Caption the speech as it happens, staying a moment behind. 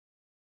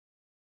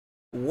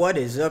What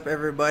is up,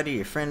 everybody?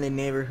 Your friendly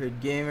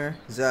neighborhood gamer,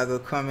 Zago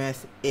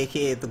cometh,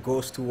 aka the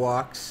Ghost Who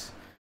Walks,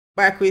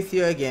 back with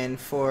you again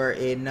for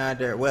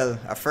another, well,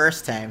 a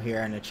first time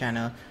here on the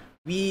channel.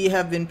 We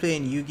have been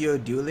playing Yu-Gi-Oh!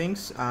 Duel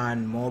Links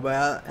on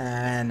mobile,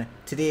 and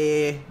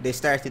today they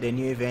started a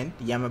new event,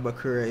 the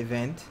Bakura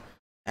event,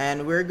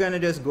 and we're gonna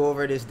just go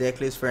over this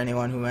deck list for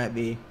anyone who might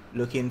be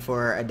looking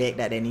for a deck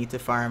that they need to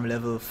farm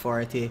level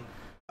 40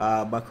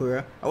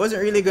 Bakura. I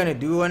wasn't really gonna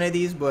do one of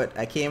these, but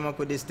I came up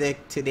with this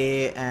deck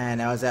today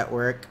and I was at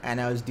work and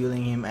I was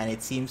dueling him, and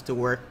it seems to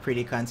work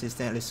pretty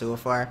consistently so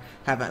far.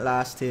 Haven't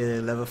lost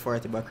to level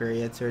 40 Bakura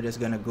yet, so we're just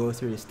gonna go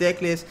through this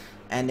deck list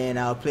and then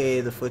I'll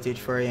play the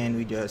footage for you and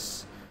we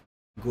just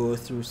go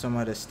through some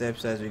of the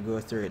steps as we go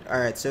through it.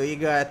 Alright, so you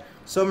got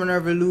Summoner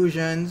of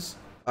Illusions.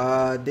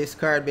 This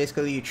card,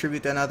 basically you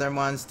tribute another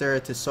monster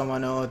to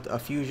summon out a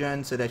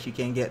fusion so that you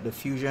can get the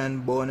fusion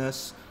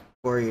bonus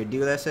for your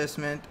duel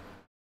assessment.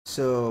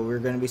 So we're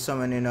going to be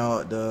summoning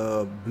out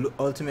the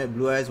ultimate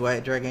Blue Eyes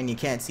White Dragon. You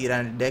can't see it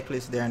on the deck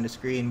list there on the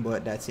screen,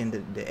 but that's in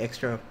the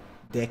extra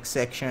deck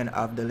section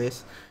of the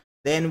list.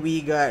 Then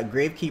we got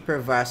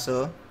Gravekeeper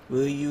Vassal.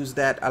 We'll use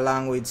that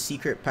along with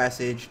Secret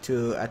Passage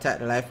to attack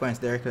the life points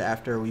directly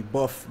after we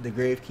buff the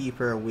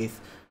Gravekeeper with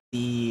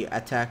the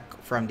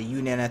attack from the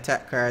Union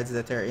attack cards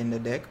that are in the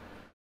deck.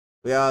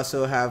 We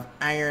also have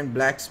Iron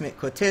Blacksmith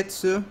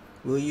Kotetsu.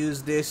 We'll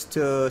use this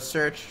to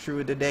search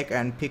through the deck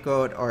and pick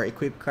out our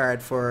equip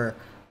card for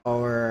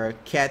our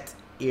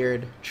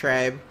Cat-Eared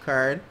Tribe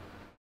card.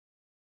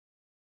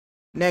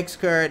 Next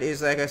card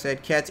is, like I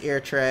said,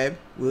 Cat-Eared Tribe.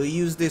 We'll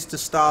use this to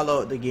stall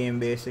out the game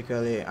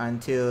basically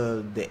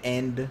until the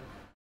end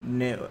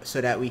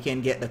so that we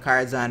can get the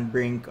cards on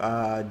brink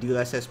duel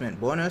assessment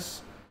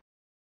bonus.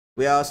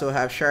 We also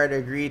have Shard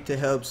of Greed to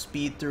help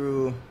speed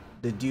through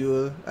the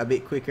duel a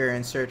bit quicker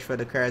and search for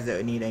the cards that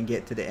we need and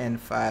get to the end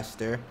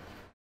faster.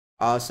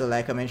 Also,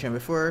 like I mentioned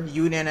before,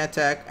 Union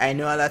Attack. I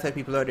know a lot of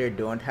people out there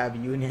don't have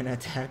Union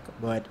Attack,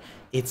 but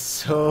it's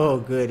so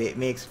good. It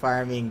makes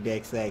farming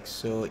decks like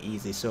so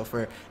easy. So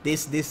for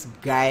this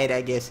guide,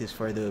 I guess, is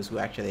for those who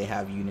actually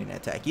have Union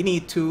Attack. You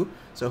need two,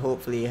 so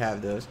hopefully you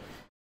have those.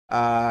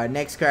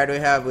 Next card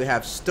we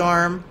have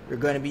Storm. We're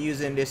going to be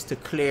using this to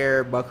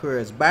clear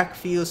Bakura's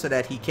backfield so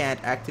that he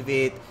can't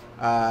activate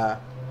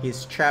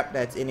his trap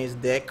that's in his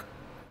deck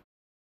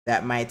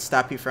that might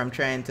stop you from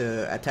trying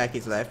to attack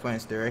his life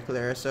points directly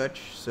or such.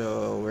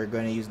 So we're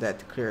going to use that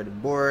to clear the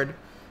board.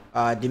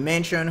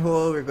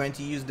 Dimensionhole, we're going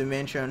to use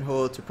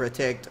Dimensionhole to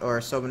protect our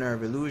Summoner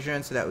of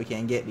Illusion so that we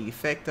can get the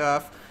effect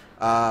off.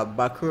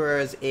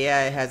 Bakura's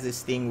AI has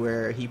this thing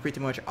where he pretty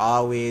much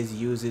always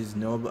uses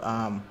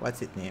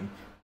what's its name?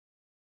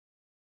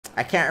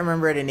 I can't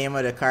remember the name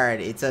of the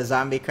card. It's a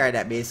zombie card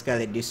that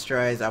basically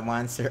destroys a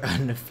monster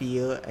on the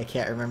field. I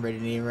can't remember the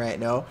name right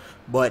now,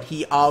 but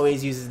he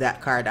always uses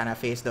that card on a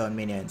face down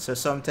minion. So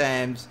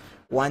sometimes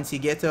once you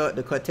get out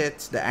the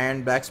Kotetsu, the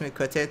Iron Blacksmith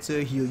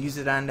Kotetsu, he'll use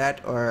it on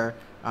that, or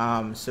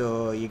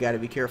so you got to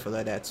be careful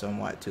of that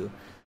somewhat too.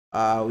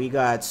 We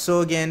got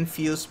Sogen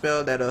Field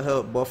Spell that'll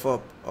help buff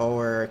up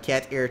our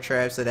Cat-Eared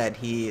Tribe so that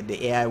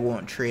the AI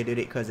won't trade with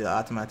it because they'll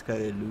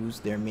automatically lose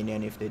their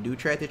minion if they do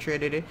try to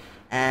trade with it.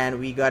 And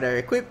we got our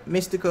equip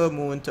Mystical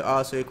Moon to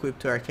also equip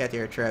to our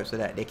Cat-Eared Tribe so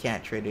that they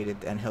can't trade with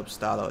it and help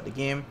stall out the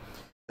game.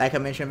 Like I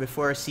mentioned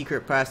before,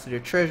 Secret Pass to the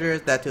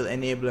Treasures that will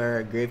enable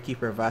our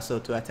Gravekeeper Vassal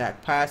to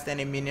attack past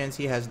any minions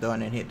he has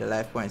done and hit the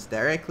life points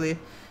directly.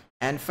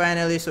 And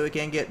finally, so we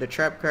can get the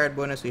trap card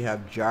bonus, we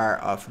have Jar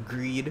of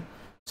Greed.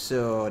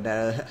 So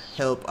that'll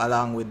help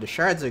along with the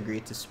Shards of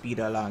Greed to speed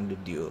along the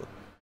duel.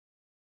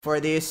 For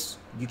this,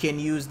 you can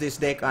use this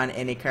deck on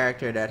any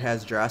character that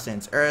has Draw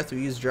Sense Earth.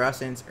 We use Draw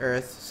Sense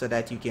Earth so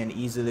that you can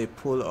easily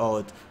pull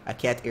out a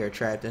Cat-Eared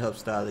Tribe to help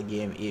stall the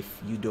game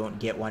if you don't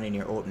get one in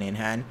your opening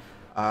hand.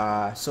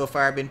 So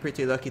far I've been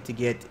pretty lucky to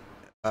get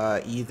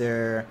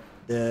either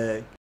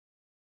at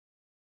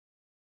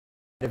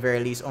the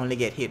very least only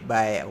get hit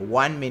by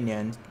one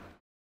minion,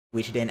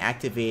 which then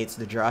activates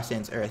the Draw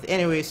Sense Earth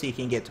anyway, so you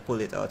can get to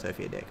pull it out of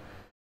your deck.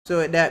 So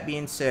with that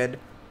being said,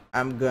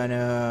 I'm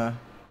gonna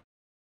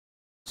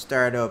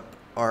start up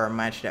our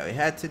match that we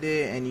had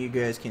today, and you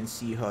guys can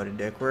see how the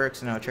deck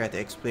works, and I'll try to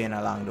explain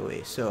along the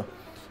way. So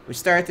we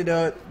started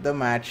out the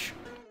match.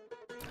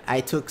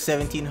 I took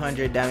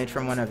 1700 damage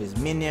from one of his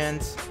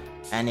minions,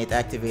 and it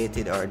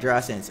activated our Draw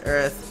Sense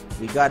Earth.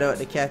 We got out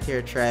the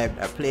Cat-Eared Tribe,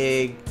 a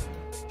Plague,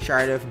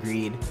 Shard of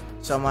Greed,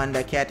 summoned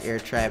the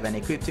Cat-Eared Tribe and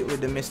equipped it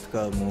with the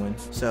Mystical Moon.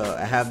 So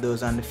I have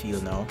those on the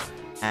field now,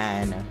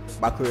 and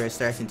Bakura is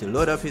starting to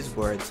load up his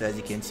board. So as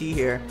you can see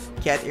here,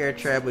 Cat-Eared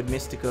Tribe with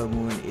Mystical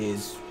Moon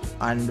is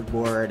on the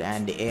board,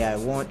 and the AI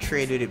won't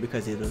trade with it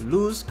because it'll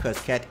lose, because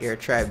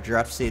Cat-Eared Tribe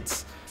drops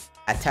its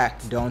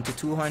attack down to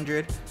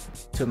 200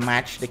 to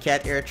match the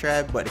Cat-Eared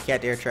Tribe, but the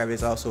Cat-Eared Tribe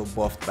is also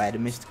buffed by the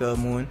Mystical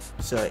Moon,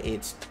 so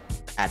it's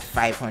at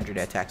 500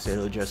 attack, so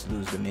it'll just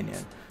lose the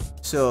minion.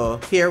 So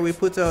here we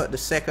put out the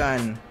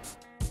second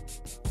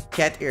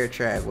Cat-Eared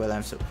Tribe. Well,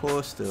 I'm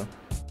supposed to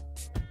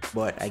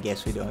but I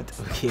guess we don't.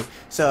 Okay,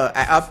 so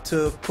I opt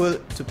to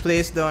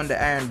place down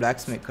the Iron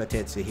Blacksmith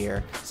Kotetsu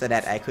here so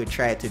that I could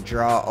try to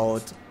draw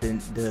out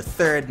the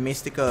third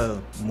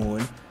mystical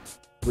moon,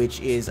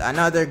 which is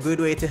another good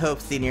way to help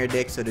thin your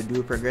deck so the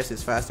duel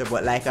progresses faster.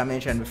 But like I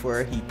mentioned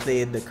before, he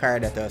played the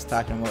card that I was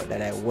talking about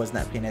that I was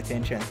not paying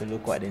attention to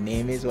look what the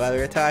name is while we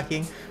were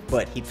talking,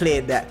 but he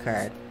played that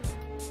card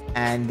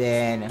and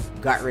then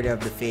got rid of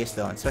the face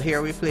down. So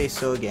here we play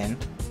Sogen,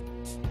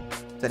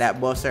 so that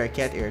buffs our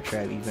Cat Air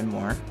Tribe even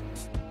more.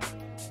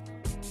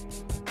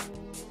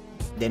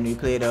 Then we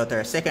played out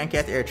our second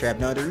Cat Air Tribe.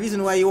 Now the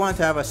reason why you want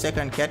to have a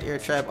second Cat Air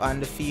Tribe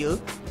on the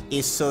field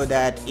is so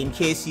that in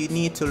case you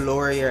need to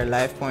lower your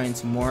life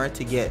points more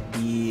to get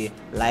the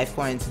life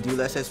points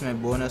duel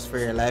assessment bonus for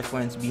your life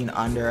points being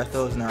under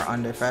 1,000 or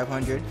under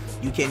 500,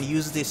 you can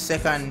use this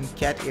second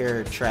Cat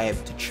Air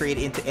Tribe to trade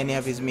into any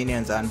of his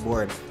minions on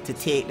board to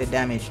take the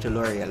damage to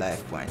lower your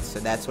life points. So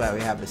that's why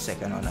we have the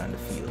second one on the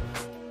field.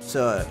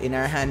 So in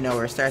our hand now,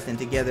 we're starting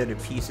to gather the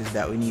pieces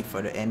that we need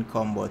for the end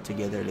combo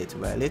together little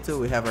by little.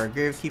 We have our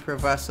Gravekeeper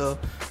Vassal,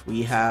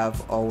 we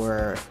have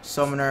our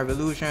Summoner of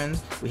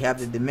Illusions, we have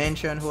the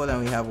Dimensionhole,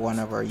 and we have one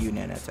of our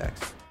Union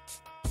attacks.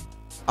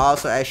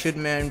 Also, I should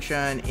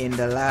mention in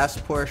the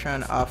last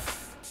portion of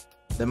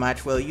the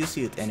match, well, you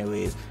see it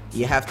anyways,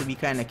 you have to be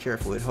kind of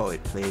careful with how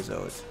it plays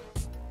out.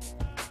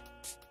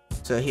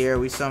 So here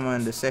we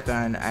summon the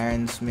second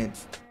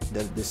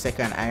the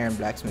second Iron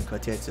Blacksmith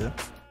Kotetsu.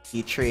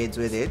 He trades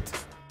with it,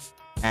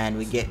 and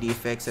we get the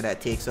effect, so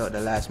that takes out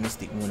the last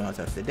Mystic Moon out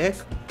of the deck.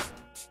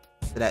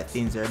 So that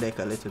thins our deck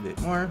a little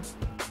bit more.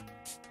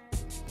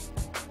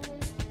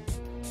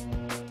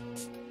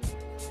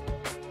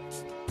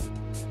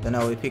 So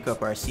now we pick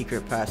up our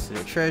secret pass to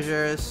the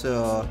treasure,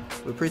 so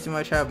we pretty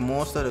much have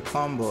most of the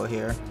combo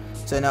here.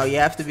 So now you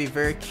have to be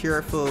very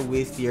careful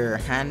with your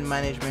hand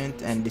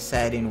management and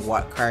deciding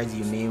what cards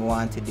you may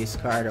want to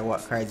discard or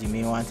what cards you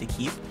may want to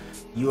keep.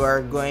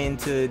 You're going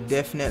to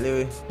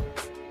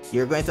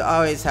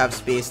always have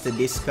space to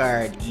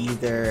discard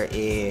either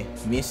a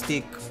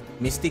Mystic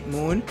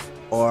Moon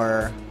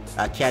or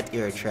a Cat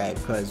Air Tribe,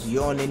 because you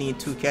only need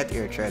 2 Cat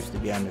Air Tribes to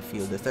be on the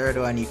field. The third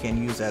one you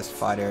can use as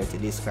fodder to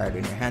discard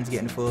when your hand's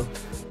getting full,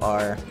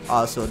 or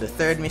also the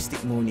third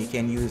Mystic Moon you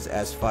can use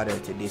as fodder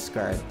to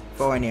discard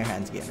for when your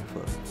hand's getting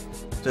full.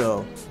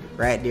 So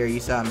right there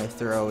you saw me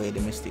throw away the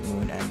Mystic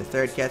Moon and the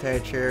third Cat Air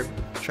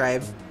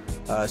Tribe.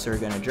 So we're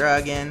gonna draw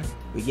again.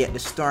 We get the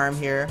Storm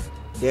here.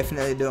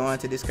 Definitely don't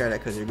want to discard that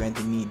because you're going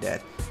to need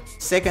that.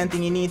 Second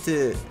thing you need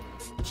to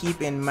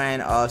keep in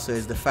mind also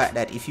is the fact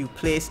that if you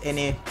place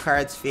any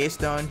cards face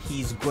down,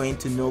 he's going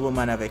to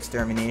Nobleman of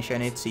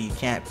Extermination it, so you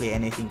can't play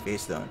anything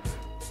face down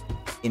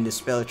in the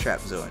spell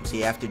trap zone. So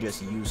you have to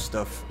just use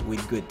stuff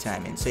with good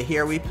timing. So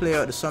here we play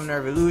out the Summoner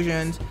of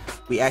Illusions.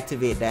 We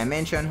activate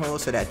Dimensionhole,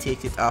 so that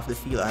takes it off the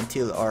field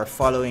until our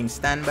following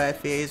standby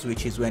phase,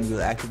 which is when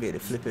we'll activate the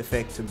flip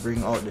effect to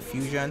bring out the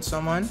fusion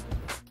summon.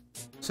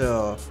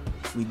 So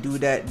we do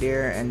that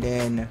there, and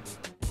then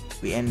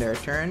we end our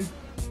turn,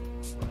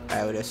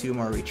 I would assume,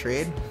 or we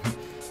trade.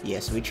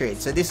 Yes, we trade.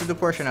 So this is the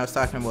portion I was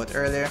talking about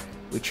earlier.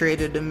 We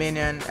traded the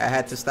minion. I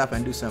had to stop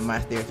and do some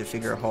math there to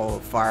figure out how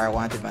far I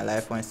wanted my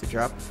life points to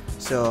drop.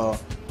 So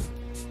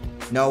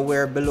now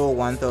we're below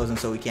 1,000,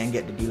 so we can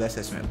get the duel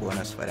assessment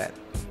bonus for that.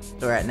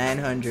 So we're at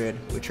 900.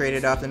 We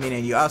traded off the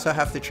minion. You also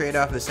have to trade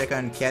off the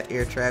second Cat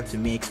Air Tribe to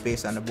make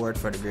space on the board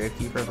for the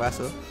Gravekeeper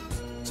Vassal.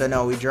 So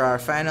now we draw our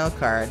final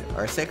card,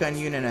 our second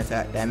Union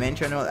attack.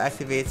 Dimensionhole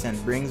activates and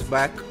brings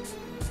back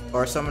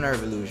our Summoner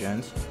of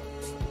Illusions.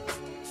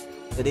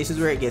 So this is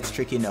where it gets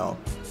tricky now.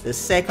 The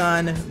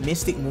second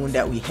Mystic Moon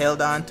that we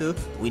held on to,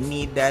 we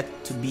need that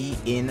to be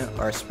in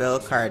our spell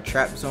card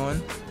trap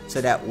zone,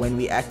 so that when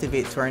we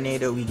activate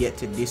Tornado, we get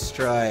to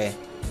destroy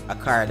a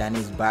card on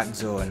his back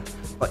zone.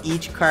 For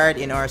each card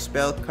in our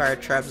spell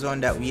card trap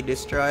zone that we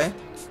destroy,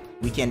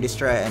 we can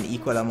destroy an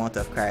equal amount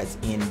of cards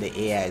in the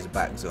AI's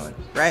back zone.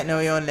 Right now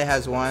he only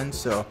has 1,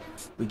 so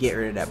we get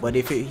rid of that. But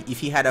if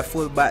he had a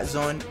full back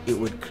zone, it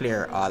would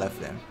clear all of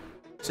them.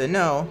 So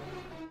now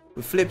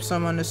we flip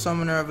summon the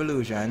Summoner of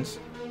Illusions,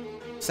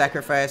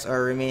 sacrifice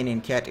our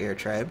remaining Cat Air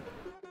Tribe,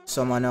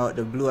 summon out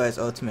the Blue Eyes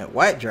Ultimate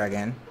White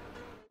Dragon,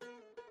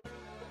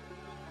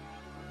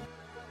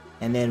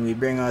 and then we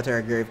bring out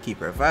our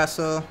Gravekeeper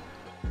Vassal,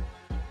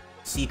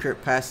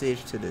 secret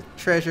passage to the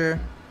treasure.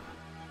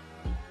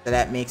 So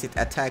that makes it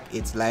attack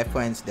its life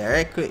points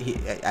directly,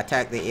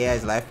 attack the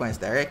AI's life points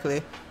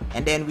directly.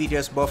 And then we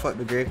just buff up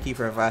the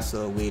Gravekeeper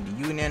Vassal with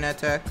Union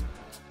attack.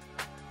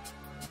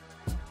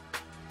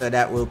 So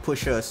that will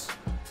push us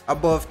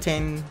above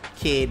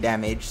 10k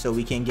damage, so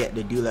we can get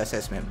the duel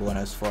assessment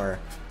bonus for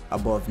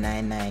above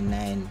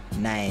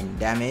 9999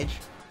 damage.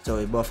 So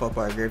we buff up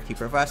our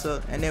Gravekeeper Vassal,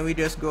 and then we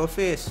just go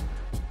face.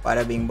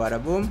 Bada bing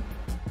bada boom.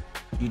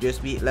 You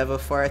just beat level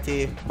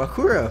 40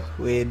 Bakura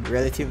with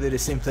relatively the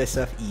simplest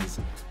of ease.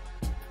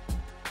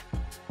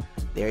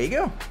 There you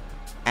go.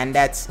 And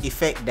that's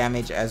effect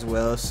damage as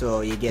well,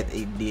 so you get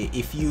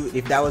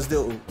if that was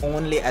the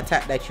only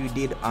attack that you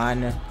did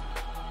on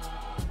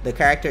the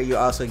character, you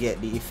also get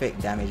the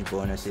effect damage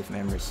bonus if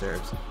memory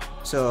serves.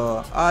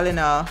 So all in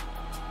all,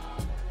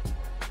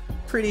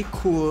 pretty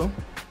cool.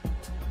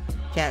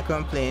 Can't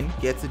complain,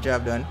 gets the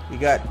job done. We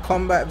got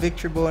combat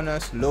victory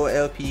bonus, low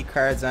LP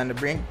cards on the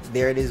brink.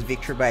 There it is,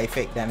 victory by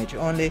effect damage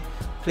only.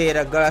 Played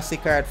a glossy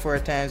card 4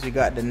 times. We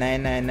got the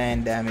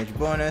 999 damage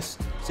bonus,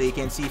 so you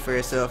can see for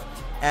yourself.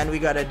 And we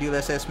got a duel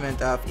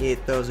assessment of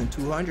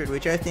 8,200,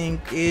 which I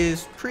think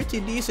is pretty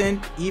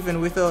decent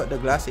even without the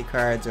glossy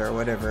cards or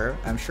whatever.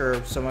 I'm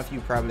sure some of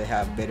you probably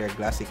have better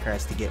glossy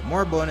cards to get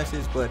more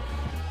bonuses, but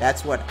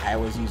that's what I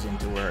was using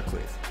to work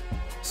with.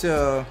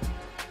 So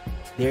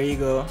there you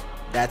go,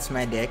 that's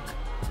my deck.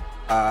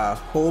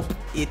 Hope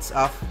it's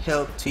of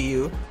help to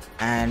you,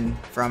 and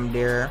from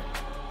there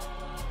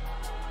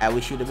I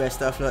wish you the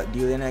best of luck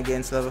dealing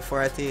against level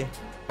 40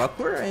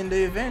 Bakura in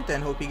the event,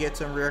 and hope you get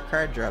some rare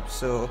card drops.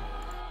 So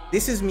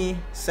this is me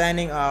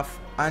signing off.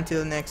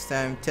 Until next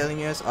time, telling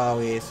you as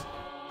always,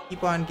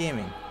 keep on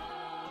gaming.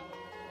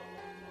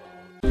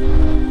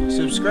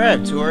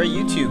 Subscribe to our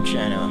YouTube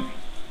channel.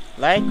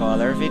 Like all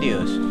our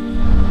videos.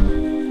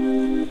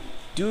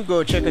 Do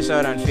go check us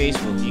out on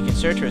Facebook. You can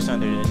search for us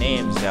under the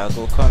name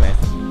Zalgo Cometh.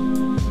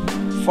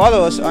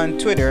 Follow us on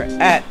Twitter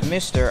at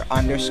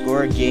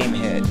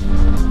Mr_Gamehead.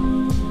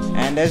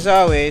 And as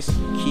always,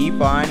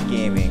 keep on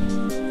gaming.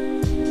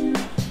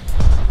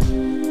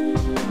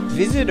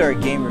 Visit our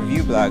game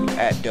review blog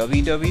at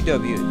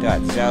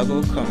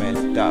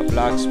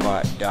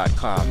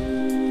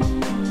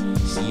www.zalgocometh.blogspot.com.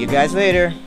 See you guys later.